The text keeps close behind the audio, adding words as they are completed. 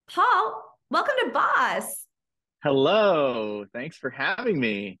Paul, welcome to Boss. Hello. Thanks for having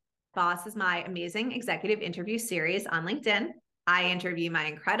me. Boss is my amazing executive interview series on LinkedIn. I interview my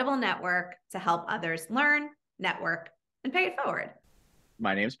incredible network to help others learn, network, and pay it forward.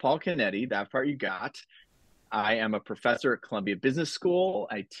 My name's Paul Canetti. That part you got. I am a professor at Columbia Business School.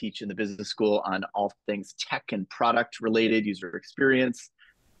 I teach in the business school on all things tech and product related user experience.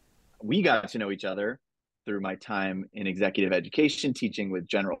 We got to know each other through my time in executive education, teaching with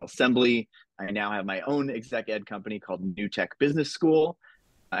General Assembly. I now have my own exec ed company called New Tech Business School.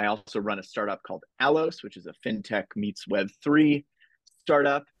 I also run a startup called Allos, which is a fintech meets Web3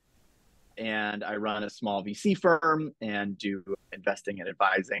 startup. And I run a small VC firm and do investing and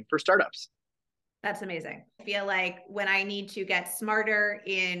advising for startups. That's amazing. I feel like when I need to get smarter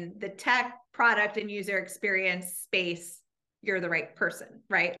in the tech, product, and user experience space, you're the right person,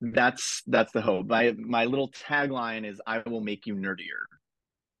 right? That's the hope. My little tagline is I will make you nerdier.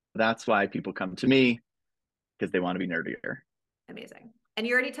 That's why people come to me, because they want to be nerdier. Amazing. And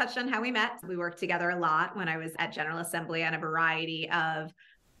you already touched on how we met. We worked together a lot when I was at General Assembly on a variety of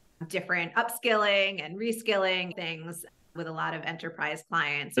different upskilling and reskilling things with a lot of enterprise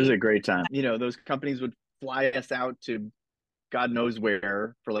clients. It was a great time. Those companies would fly us out to God knows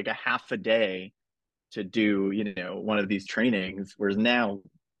where for like a half a day to do, one of these trainings, whereas now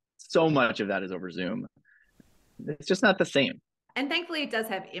so much of that is over Zoom. It's just not the same. And thankfully it does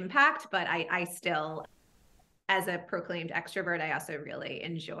have impact, but I still, as a proclaimed extrovert, I also really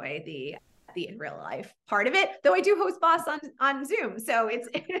enjoy the in real life part of it, though I do host Boss on Zoom. So it's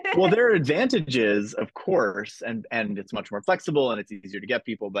well, there are advantages, of course, and it's much more flexible and it's easier to get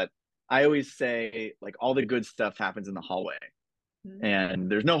people. But I always say, like, all the good stuff happens in the hallway,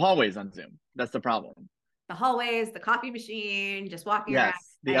 and there's no hallways on Zoom. That's the problem. The hallways, the coffee machine, just walking around.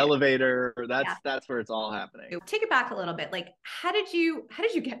 Yes, the elevator. That's where it's all happening. Take it back a little bit. Like, how did you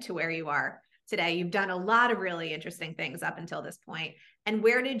get to where you are today? You've done a lot of really interesting things up until this point. And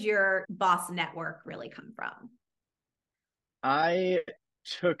where did your Boss network really come from? I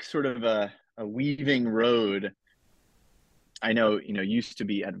took sort of a weaving road. I know, used to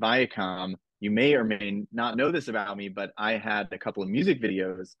be at Viacom. You may or may not know this about me, but I had a couple of music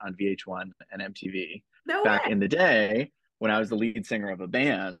videos on VH1 and MTV No back way. in the day when I was the lead singer of a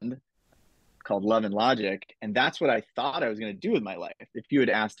band called Love and Logic. And that's what I thought I was going to do with my life. If you had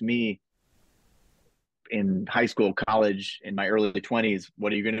asked me in high school, college, in my early 20s,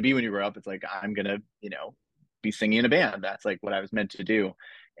 what are you going to be when you grow up? It's like, I'm going to, be singing in a band. That's like what I was meant to do.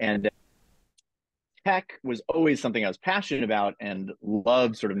 And tech was always something I was passionate about and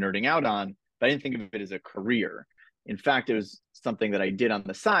loved sort of nerding out on, but I didn't think of it as a career. In fact, it was something that I did on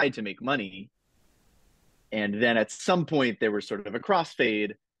the side to make money. And then at some point, there was sort of a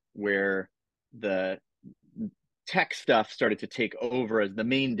crossfade where the tech stuff started to take over as the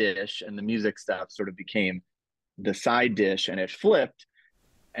main dish, and the music stuff sort of became the side dish, and it flipped.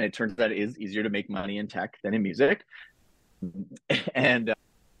 And it turns out it is easier to make money in tech than in music. And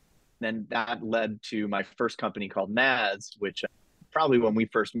then that led to my first company called Maz, which probably when we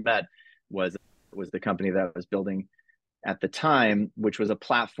first met was the company that I was building at the time, which was a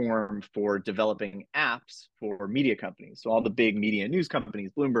platform for developing apps for media companies. So all the big media news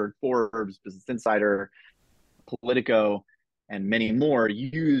companies, Bloomberg, Forbes, Business Insider, Politico, and many more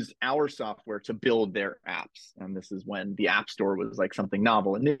used our software to build their apps. And this is when the App Store was like something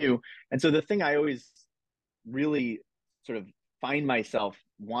novel and new. And so the thing I always really sort of find myself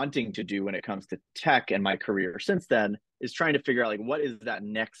wanting to do when it comes to tech and my career since then is trying to figure out, like, what is that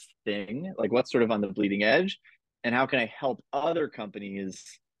next thing? Like, what's sort of on the bleeding edge? And how can I help other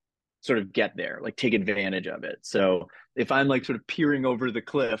companies sort of get there, like take advantage of it? So if I'm like sort of peering over the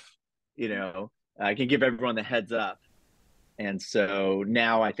cliff, I can give everyone the heads up. And so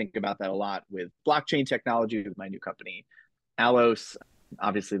now I think about that a lot with blockchain technology with my new company, Allos.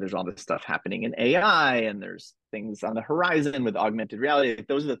 Obviously, there's all this stuff happening in AI, and there's things on the horizon with augmented reality.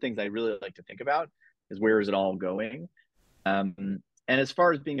 Those are the things I really like to think about, is where is it all going? And as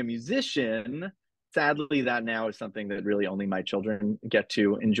far as being a musician, sadly, that now is something that really only my children get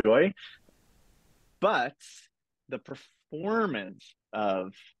to enjoy. But the performance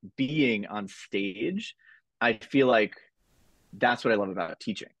of being on stage, I feel like that's what I love about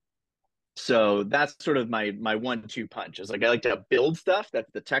teaching. So that's sort of my 1-2 punch. Is like I like to build stuff,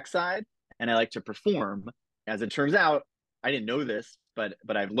 that's the tech side, and I like to perform. As it turns out, I didn't know this, but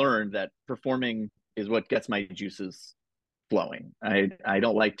I've learned that performing is what gets my juices flowing. I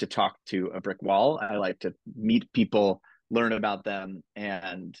don't like to talk to a brick wall. I like to meet people, learn about them,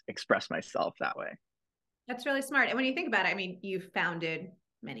 and express myself that way. That's really smart. And when you think about it, I mean, you've founded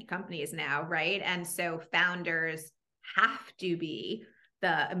many companies now, right? And so founders have to be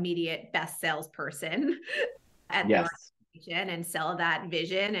the immediate best salesperson at the Yes. organization and sell that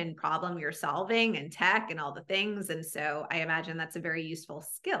vision and problem you're solving and tech and all the things. And so I imagine that's a very useful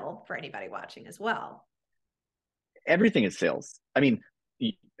skill for anybody watching as well. Everything is sales. I mean,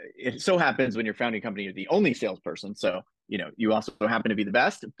 it so happens when you're founding a company, you're the only salesperson. So, you also happen to be the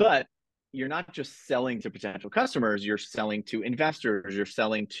best, but you're not just selling to potential customers, you're selling to investors, you're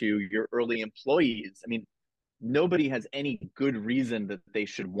selling to your early employees. I mean, nobody has any good reason that they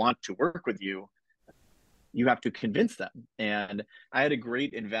should want to work with you. You have to convince them. And I had a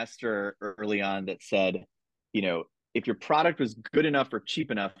great investor early on that said, if your product was good enough or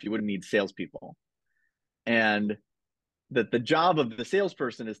cheap enough, you wouldn't need salespeople. And that the job of the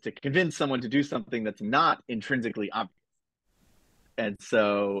salesperson is to convince someone to do something that's not intrinsically obvious. And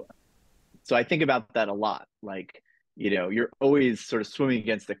so I think about that a lot. Like, you're always sort of swimming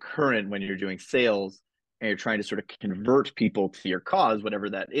against the current when you're doing sales and you're trying to sort of convert people to your cause, whatever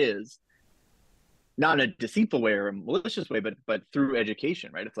that is, not in a deceitful way or a malicious way, but through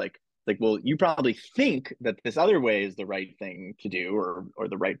education, right? It's like, well, you probably think that this other way is the right thing to do, or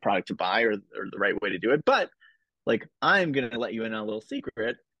the right product to buy, or the right way to do it. But like, I'm going to let you in on a little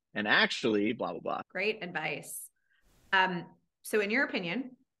secret, and actually, blah, blah, blah. Great advice. So in your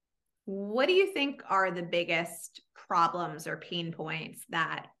opinion, what do you think are the biggest problems or pain points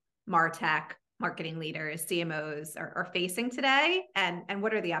that MarTech marketing leaders, CMOs are facing today? And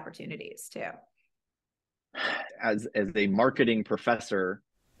what are the opportunities too? As a marketing professor,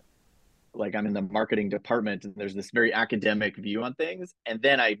 like, I'm in the marketing department, and there's this very academic view on things. And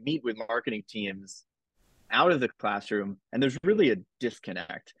then I meet with marketing teams out of the classroom, and there's really a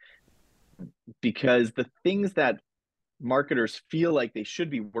disconnect, because the things that marketers feel like they should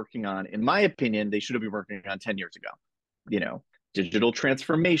be working on, in my opinion, they should have been working on 10 years ago. Digital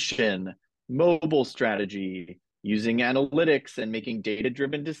transformation, mobile strategy, using analytics and making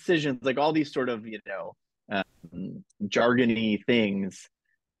data-driven decisions, like all these sort of, jargony things.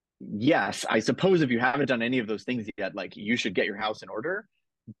 Yes, I suppose if you haven't done any of those things yet, like, you should get your house in order.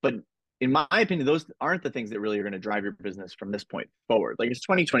 But in my opinion, those aren't the things that really are going to drive your business from this point forward. Like, it's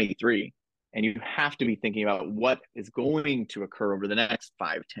 2023, and you have to be thinking about what is going to occur over the next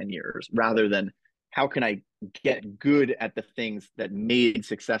 5-10 years, rather than how can I get good at the things that made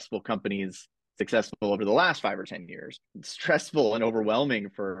successful companies successful over the last 5 or 10 years. It's stressful and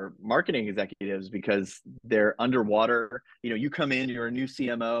overwhelming for marketing executives because they're underwater. You come in, you're a new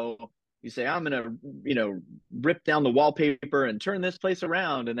CMO, you say, I'm going to, rip down the wallpaper and turn this place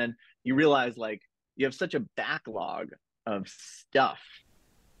around. And then you realize, like, you have such a backlog of stuff.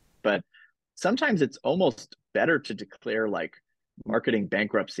 But sometimes it's almost better to declare, like, marketing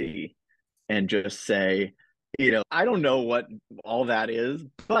bankruptcy and just say, I don't know what all that is,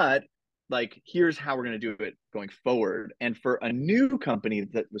 but, like, here's how we're going to do it going forward. And for a new company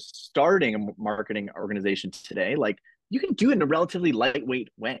that was starting a marketing organization today, like, you can do it in a relatively lightweight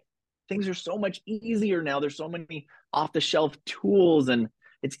way. Things are so much easier now. There's so many off the shelf tools, and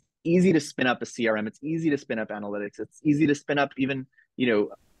it's easy to spin up a CRM. It's easy to spin up analytics. It's easy to spin up even,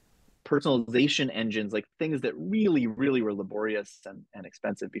 personalization engines, like things that really, really were laborious and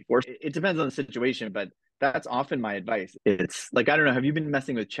expensive before. It depends on the situation, but that's often my advice. It's like, I don't know, have you been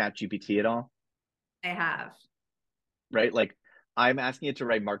messing with ChatGPT at all? I have. Right? Like, I'm asking it to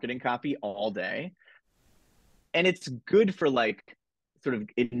write marketing copy all day. And it's good for, like, sort of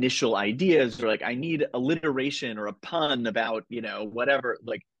initial ideas, or like, I need alliteration or a pun about, whatever.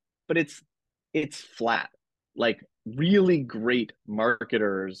 Like, but it's flat. Like, really great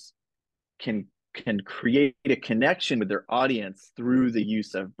marketers can create a connection with their audience through the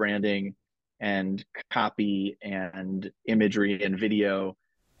use of branding and copy and imagery and video.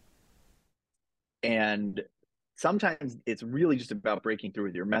 And sometimes it's really just about breaking through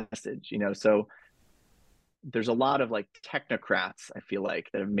with your message. So there's a lot of, like, technocrats, I feel like,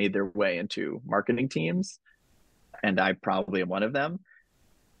 that have made their way into marketing teams, and I probably am one of them.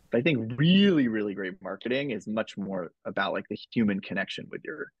 But I think really, really great marketing is much more about, like, the human connection with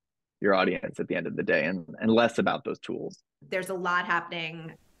your audience at the end of the day, and less about those tools. There's a lot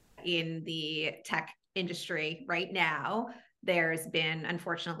happening in the tech industry right now. There's been,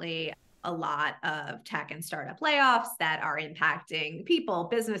 unfortunately, a lot of tech and startup layoffs that are impacting people,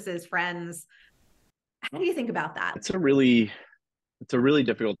 businesses, friends. How do you think about that? It's a really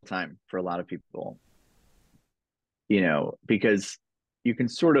difficult time for a lot of people, because you can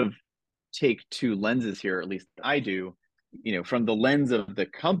sort of take two lenses here, at least I do. From the lens of the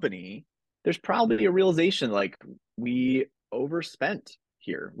company, there's probably a realization, like, we overspent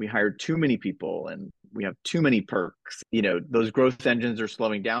here. We hired too many people and we have too many perks. Those growth engines are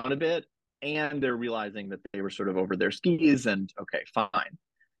slowing down a bit. and they're realizing that they were sort of over their skis and okay, fine.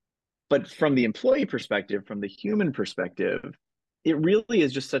 But from the employee perspective, from the human perspective, it really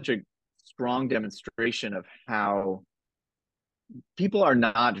is just such a strong demonstration of how people are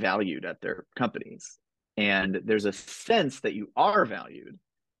not valued at their companies. And there's a sense that you are valued,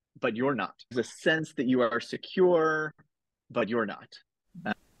 but you're not. There's a sense that you are secure, but you're not.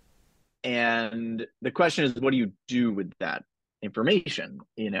 And the question is, what do you do with that information?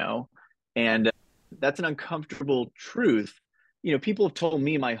 And that's an uncomfortable truth. People have told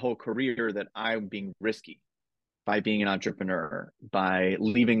me my whole career that I'm being risky by being an entrepreneur, by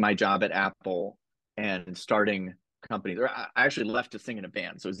leaving my job at Apple and starting companies. Or I actually left to sing in a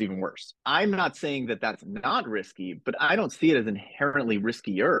band, so it's even worse. I'm not saying that that's not risky, but I don't see it as inherently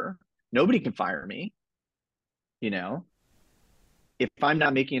riskier. Nobody can fire me. If I'm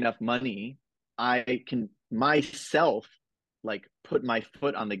not making enough money, I can myself like put my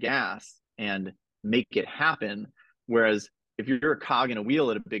foot on the gas and make it happen. Whereas if you're a cog in a wheel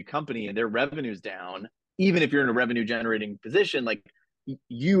at a big company and their revenue's down, even if you're in a revenue generating position, like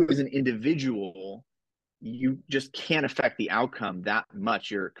you as an individual, you just can't affect the outcome that much.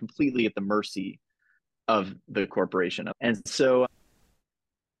 You're completely at the mercy of the corporation. And so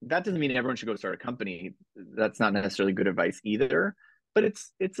that doesn't mean everyone should go start a company. That's not necessarily good advice either. But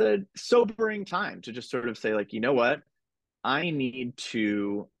it's a sobering time to just sort of say, like, you know what? I need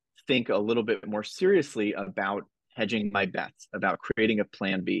to think a little bit more seriously about hedging my bets, about creating a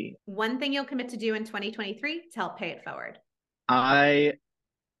plan B. One thing you'll commit to do in 2023 to help pay it forward. I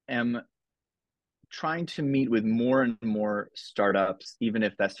am trying to meet with more and more startups, even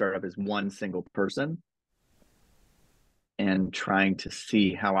if that startup is one single person, and trying to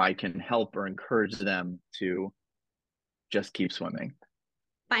see how I can help or encourage them to just keep swimming.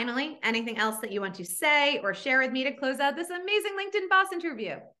 Finally, anything else that you want to say or share with me to close out this amazing LinkedIn Boss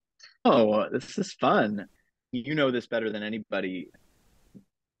interview? Oh, this is fun. You know this better than anybody,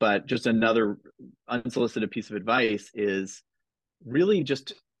 but just another unsolicited piece of advice is really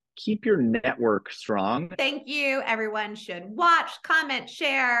just keep your network strong. Thank you. Everyone should watch, comment,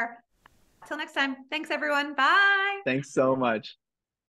 share. Till next time. Thanks, everyone. Bye. Thanks so much.